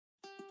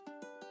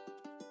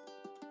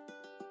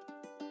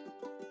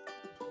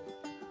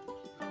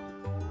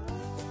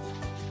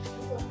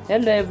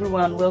Hello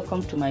everyone,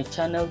 welcome to my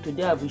channel.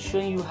 Today I'll be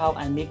showing you how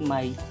I make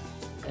my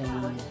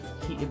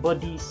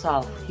body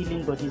salve,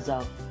 healing body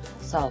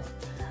salve.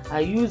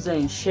 I use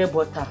shea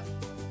butter,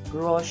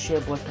 raw shea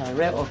butter,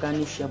 rare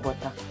organic shea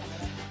butter,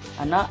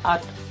 and I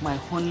add my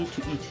honey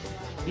to it.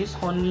 This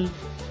honey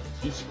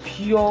is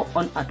pure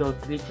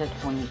unadulterated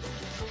honey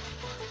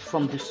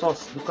from the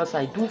source, because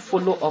I do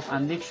follow up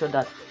and make sure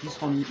that this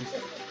honey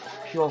is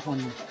pure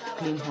honey,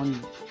 clean honey.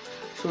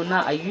 So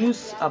now I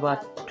use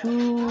about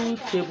 2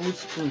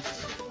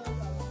 tablespoons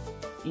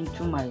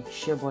into my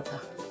shea butter.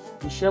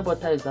 The shea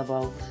butter is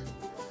about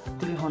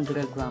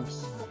 300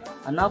 grams.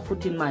 And now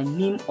put in my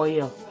neem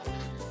oil.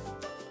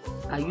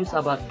 I use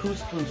about 2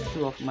 spoons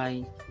too of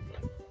my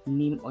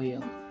neem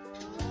oil.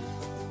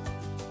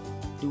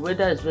 The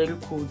weather is very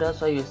cool,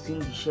 that's why you're seeing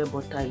the shea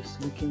butter is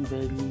looking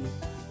very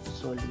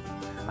solid.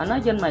 And I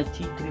get my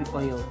tea tree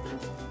oil too.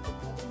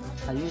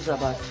 I use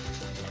about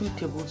 2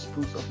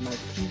 tablespoons of my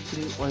tea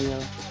tree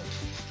oil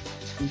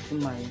into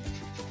my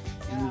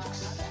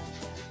mix.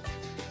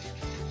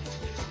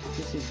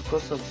 This is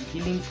because of the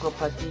healing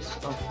properties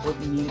of both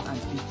neem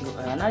and tea tree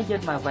oil. And I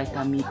get my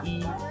vitamin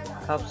E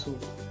capsule.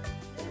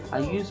 I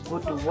use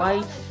both the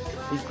white,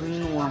 the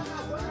green one.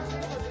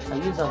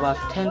 I use about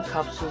 10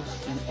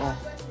 capsules in all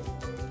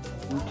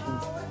into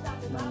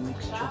my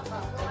mixture.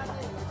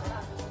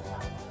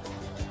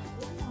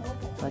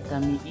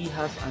 Vitamin E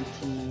has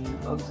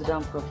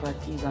antioxidant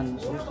properties and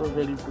is also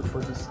very good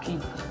for the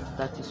skin.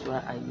 That is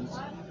why I use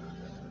it.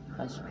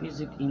 I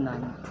squeeze it in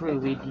and throw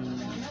away the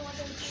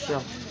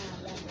shell.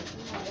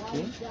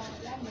 Okay.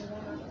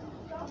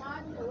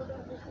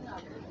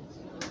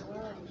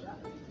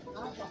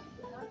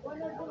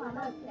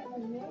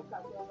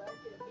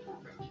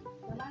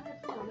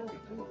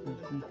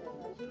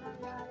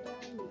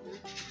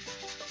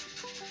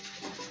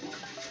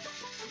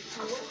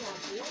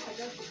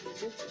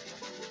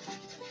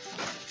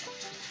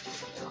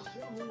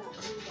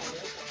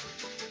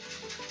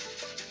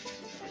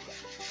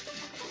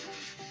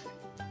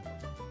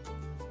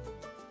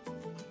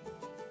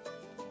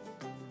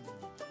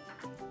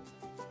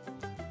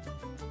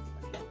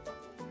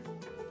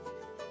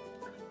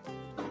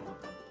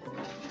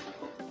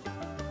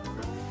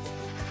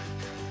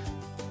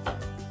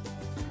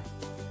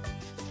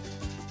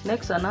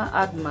 Next, I now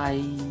add my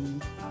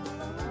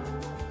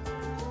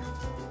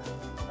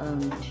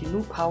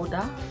tinu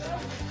powder.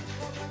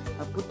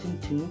 I put in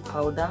tinu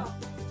powder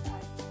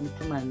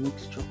into my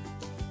mixture.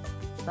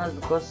 That's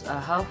because I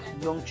have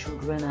young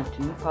children, and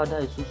tinu powder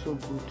is also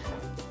good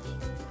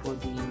for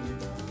the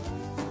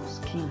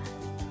skin.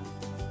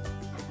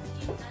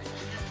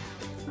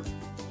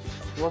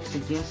 Works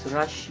against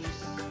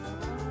rashes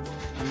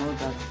and all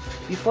that.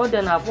 Before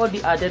then, I've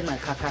already added my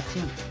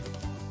kakatin.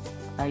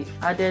 I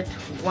added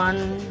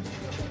one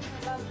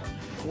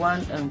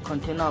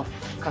container of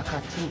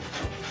kakatin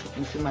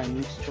into my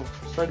mixture.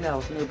 Sorry, I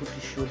wasn't able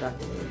to show that.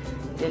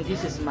 Then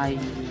this is my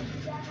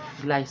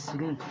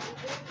glycerin.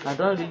 I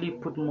don't really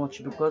put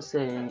much because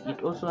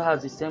it also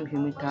has the same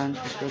humidifiant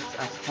effects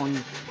as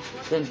honey.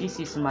 Then this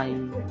is my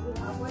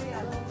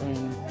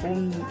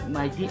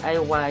my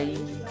DIY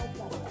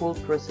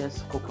cold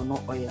processed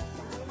coconut oil.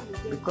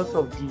 Because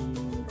of the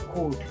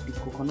cold, the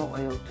coconut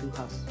oil too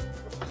has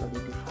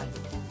solidified.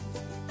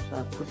 So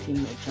I put in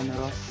a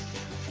generous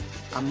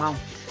amount.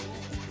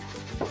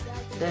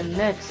 Then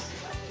next,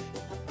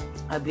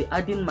 I'll be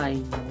adding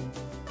my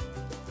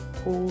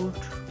cold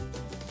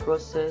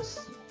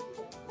processed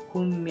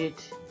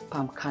homemade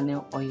palm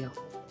kernel oil.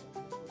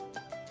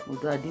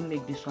 Although I didn't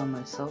make this one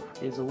myself,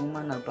 there's a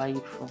woman I buy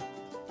it from.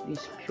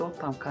 This pure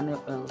palm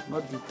kernel oil,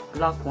 not the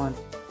black one.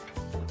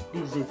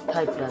 This is the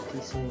type that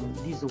is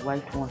this is the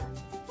white one,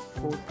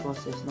 cold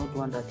processed, not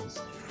one that is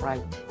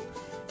fried.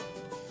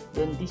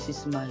 Then this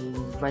is my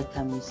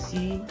vitamin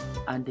C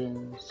and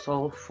then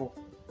sulfur.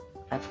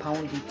 I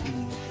pounded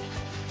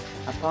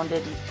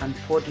it and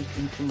poured it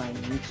into my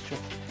mixture.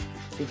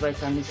 The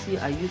vitamin C,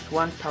 I use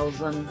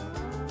 1000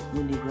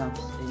 milligrams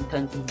in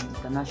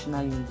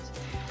international units.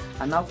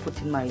 I now put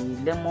in my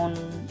lemon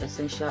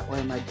essential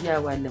oil, my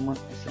DIY lemon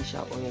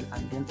essential oil,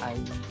 and then I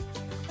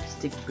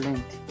stick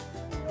blend.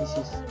 This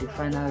is the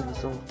final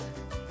result.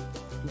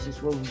 This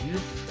is what we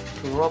use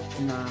to rub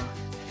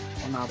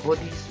on our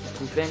bodies to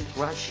prevent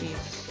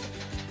rashes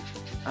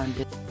and